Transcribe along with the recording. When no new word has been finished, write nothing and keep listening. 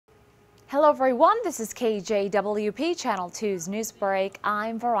Hello everyone, this is KJWP Channel 2's Newsbreak.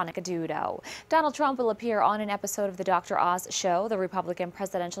 I'm Veronica Dudo. Donald Trump will appear on an episode of the Dr. Oz show. The Republican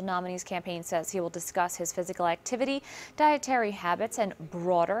presidential nominee's campaign says he will discuss his physical activity, dietary habits, and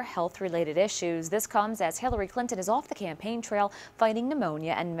broader health-related issues. This comes as Hillary Clinton is off the campaign trail fighting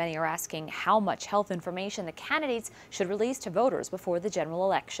pneumonia, and many are asking how much health information the candidates should release to voters before the general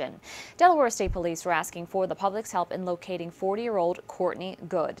election. Delaware State Police are asking for the public's help in locating 40-year-old Courtney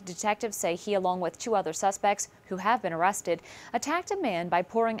Good. Detectives say he, along with two other suspects who have been arrested, attacked a man by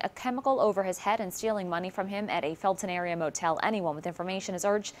pouring a chemical over his head and stealing money from him at a Felton area motel. Anyone with information is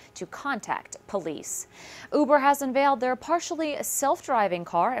urged to contact police. Uber has unveiled their partially self-driving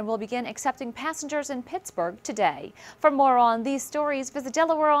car and will begin accepting passengers in Pittsburgh today. For more on these stories, visit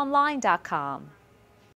DelawareOnline.com.